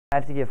I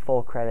have to give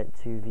full credit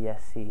to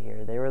VSC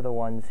here. They were the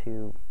ones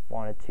who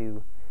wanted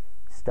to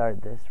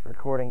start this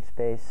recording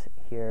space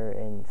here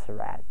in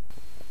Surratt.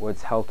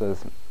 What's helped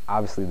us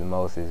obviously the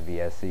most is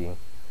VSC.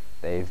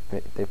 They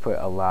put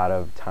a lot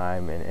of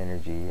time and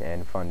energy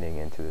and funding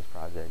into this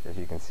project, as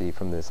you can see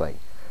from this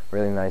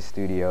really nice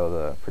studio,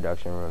 the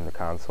production room, the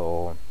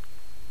console.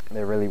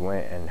 They really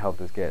went and helped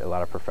us get a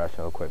lot of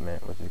professional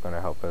equipment, which is going to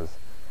help us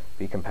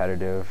be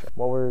competitive.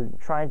 What we're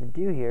trying to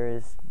do here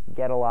is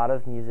get a lot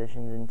of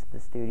musicians into the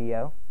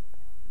studio,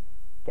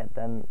 get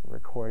them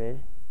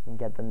recorded, and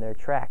get them their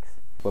tracks.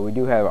 But we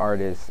do have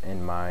artists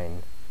in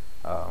mind,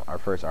 our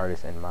first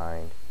artist in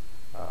mind.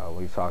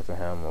 We've talked to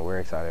him and we're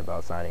excited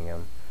about signing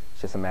him.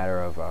 It's just a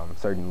matter of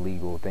certain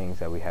legal things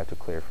that we have to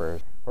clear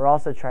first. We're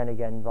also trying to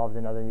get involved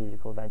in other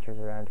musical ventures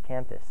around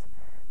campus.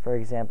 For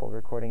example,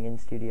 recording in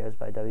studios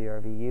by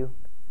WRVU,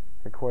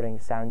 recording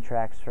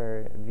soundtracks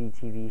for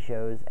VTV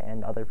shows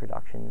and other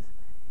productions,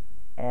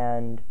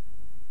 and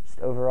just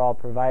overall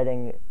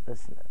providing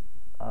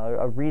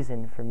a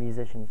reason for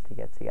musicians to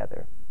get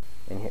together.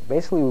 And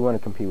basically we want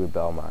to compete with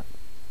Belmont.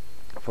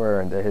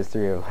 For the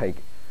history of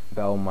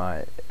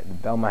Belmont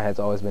has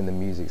always been the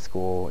music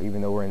school.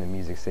 Even though we're in the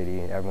music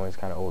city, everyone's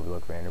kind of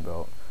overlooked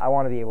Vanderbilt. I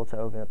want to be able to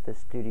open up this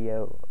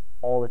studio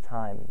all the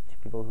time to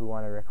people who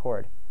want to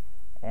record.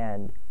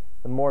 And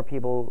the more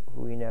people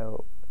who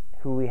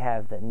we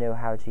have that know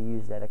how to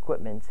use that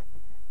equipment,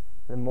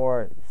 the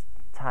more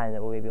time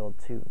that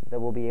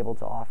we'll be able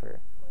to offer.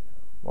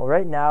 Well,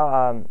 right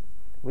now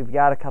we've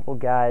got a couple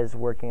guys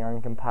working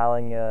on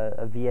compiling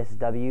a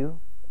VSW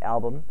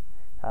album.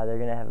 They're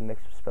going to have a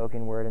mix of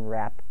spoken word and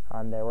rap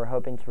on there. We're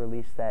hoping to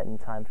release that in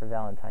time for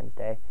Valentine's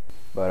Day.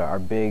 But our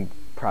big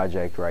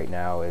project right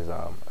now is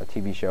a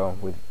TV show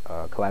with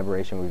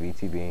collaboration with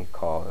VTV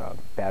called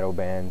Battle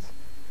Bands.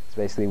 It's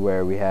basically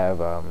where we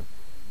have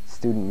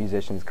student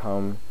musicians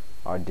come,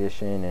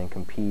 audition, and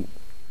compete,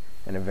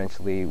 and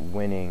eventually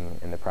winning,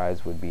 and the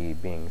prize would be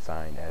being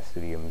signed as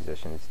studio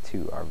musicians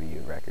to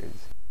RVU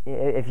Records.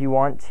 If you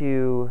want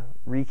to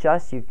reach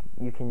us, you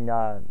can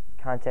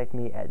contact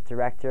me at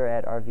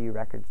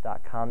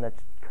director@rvurecords.com. That's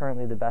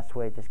currently the best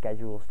way to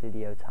schedule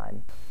studio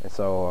time. And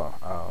so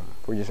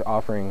we're just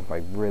offering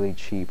really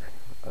cheap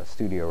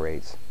studio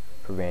rates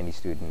for Vandy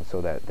students so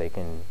that they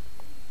can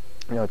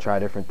try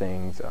different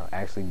things,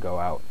 actually go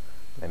out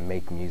and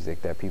make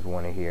music that people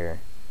want to hear.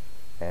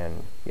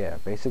 And yeah,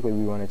 basically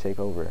we want to take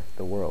over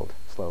the world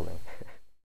slowly.